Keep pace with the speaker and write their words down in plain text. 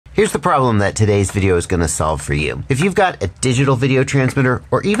Here's the problem that today's video is going to solve for you. If you've got a digital video transmitter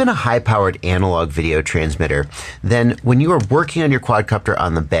or even a high-powered analog video transmitter, then when you are working on your quadcopter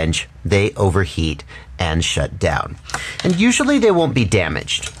on the bench, they overheat and shut down. And usually they won't be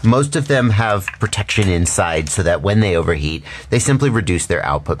damaged. Most of them have protection inside so that when they overheat, they simply reduce their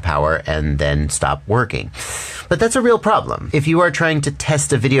output power and then stop working. But that's a real problem. If you are trying to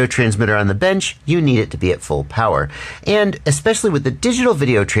test a video transmitter on the bench, you need it to be at full power. And especially with the digital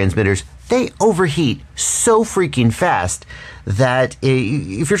video transmitters, they overheat so freaking fast that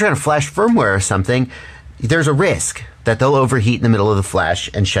if you're trying to flash firmware or something, there's a risk that they'll overheat in the middle of the flash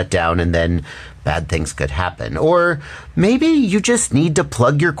and shut down, and then bad things could happen. Or maybe you just need to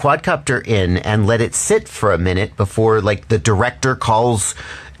plug your quadcopter in and let it sit for a minute before, like, the director calls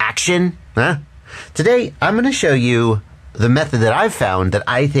action. Today, I'm going to show you the method that I've found that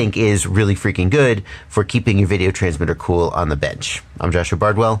I think is really freaking good for keeping your video transmitter cool on the bench. I'm Joshua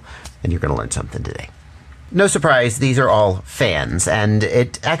Bardwell, and you're going to learn something today. No surprise, these are all fans, and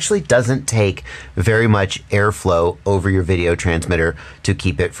it actually doesn't take very much airflow over your video transmitter to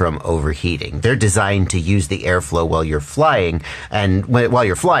keep it from overheating. They're designed to use the airflow while you're flying, and while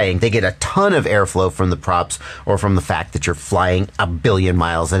you're flying, they get a ton of airflow from the props or from the fact that you're flying a billion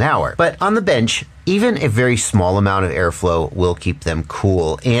miles an hour. But on the bench, even a very small amount of airflow will keep them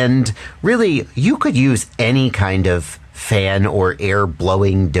cool, and really, you could use any kind of fan or air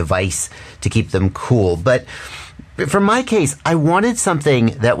blowing device to keep them cool. But for my case, I wanted something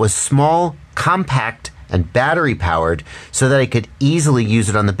that was small, compact, and battery powered so that I could easily use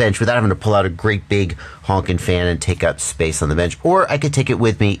it on the bench without having to pull out a great big honking fan and take up space on the bench, or I could take it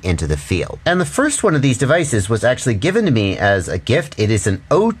with me into the field. And the first one of these devices was actually given to me as a gift. It is an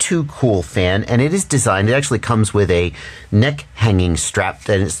O2 Cool fan, and it is designed, it actually comes with a neck hanging strap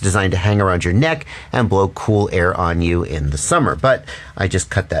that is designed to hang around your neck and blow cool air on you in the summer. But I just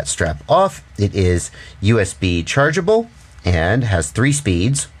cut that strap off. It is USB chargeable and has 3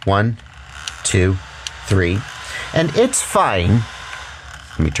 speeds, 1, 2, 3, and it's fine.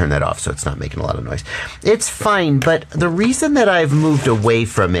 Let me turn that off so it's not making a lot of noise. It's fine, but the reason that I've moved away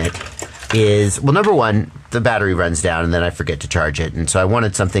from it is, well, number one, the battery runs down and then I forget to charge it, and so I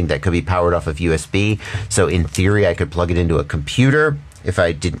wanted something that could be powered off of USB, so in theory I could plug it into a computer if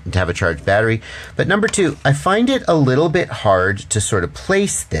I didn't have a charged battery. But number two, I find it a little bit hard to sort of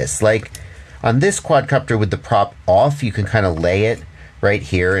place this. Like on this quadcopter with the prop off, you can kind of lay it right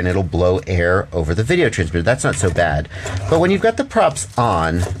here and it'll blow air over the video transmitter. That's not so bad. But when you've got the props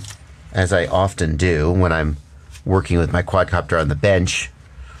on, as I often do when I'm working with my quadcopter on the bench,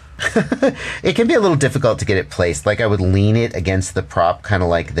 it can be a little difficult to get it placed. Like I would lean it against the prop kind of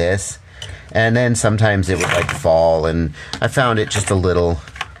like this, and then sometimes it would like fall, and I found it just a little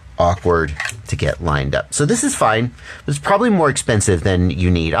awkward to get lined up. So this is fine, but it's probably more expensive than you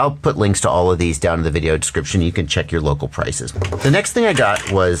need. I'll put links to all of these down in the video description. You can check your local prices. The next thing I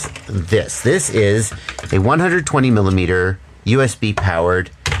got was this. This is a 120 millimeter USB powered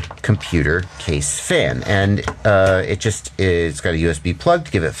computer case fan, and it's got a USB plug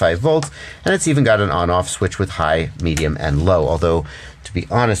to give it 5 volts, and it's even got an on-off switch with high, medium, and low. Although, to be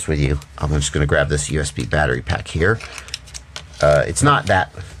honest with you, I'm just going to grab this USB battery pack here. It's not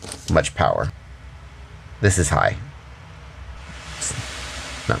that much power. This is high.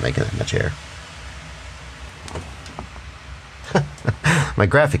 It's not making that much air. My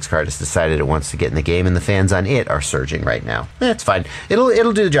graphics card has decided it wants to get in the game, and the fans on it are surging right now. That's fine. It'll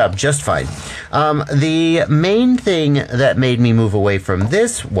do the job just fine. The main thing that made me move away from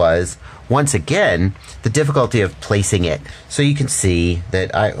this was, once again, the difficulty of placing it. So you can see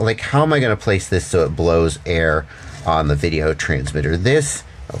that how am I going to place this so it blows air on the video transmitter? This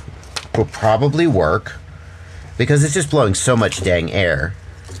will probably work because it's just blowing so much dang air.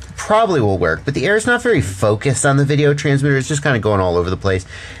 Probably will work, but the air is not very focused on the video transmitter. It's just kind of going all over the place.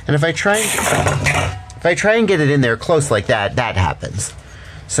 And if I try and get it in there close like that, that happens.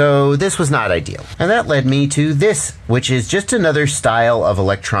 So this was not ideal. And that led me to this, which is just another style of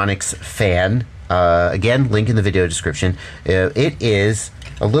electronics fan. Again, link in the video description. It is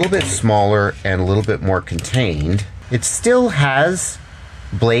a little bit smaller and a little bit more contained. It still has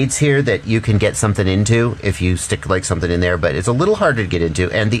blades here that you can get something into if you stick like something in there, but it's a little harder to get into,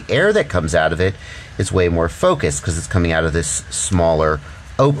 and the air that comes out of it is way more focused because it's coming out of this smaller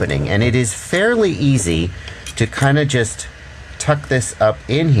opening. And it is fairly easy to kind of just tuck this up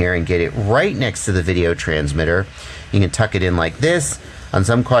in here and get it right next to the video transmitter. You can tuck it in like this. On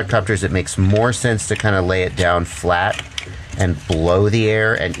some quadcopters it makes more sense to kind of lay it down flat and blow the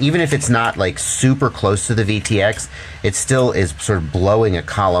air, and even if it's not like super close to the VTX, it still is sort of blowing a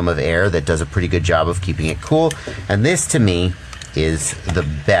column of air that does a pretty good job of keeping it cool. And this to me is the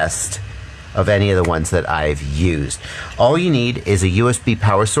best of any of the ones that I've used. All you need is a USB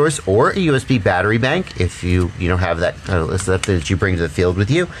power source or a USB battery bank if you have that stuff that you bring to the field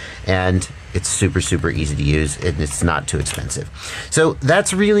with you, and it's super easy to use and it's not too expensive. So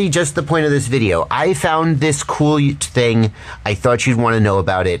that's really just the point of this video. I found this cool thing. I thought you'd want to know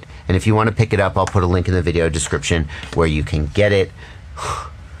about it, and if you want to pick it up, I'll put a link in the video description where you can get it.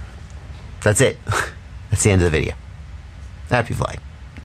 That's it. That's the end of the video. Happy flying.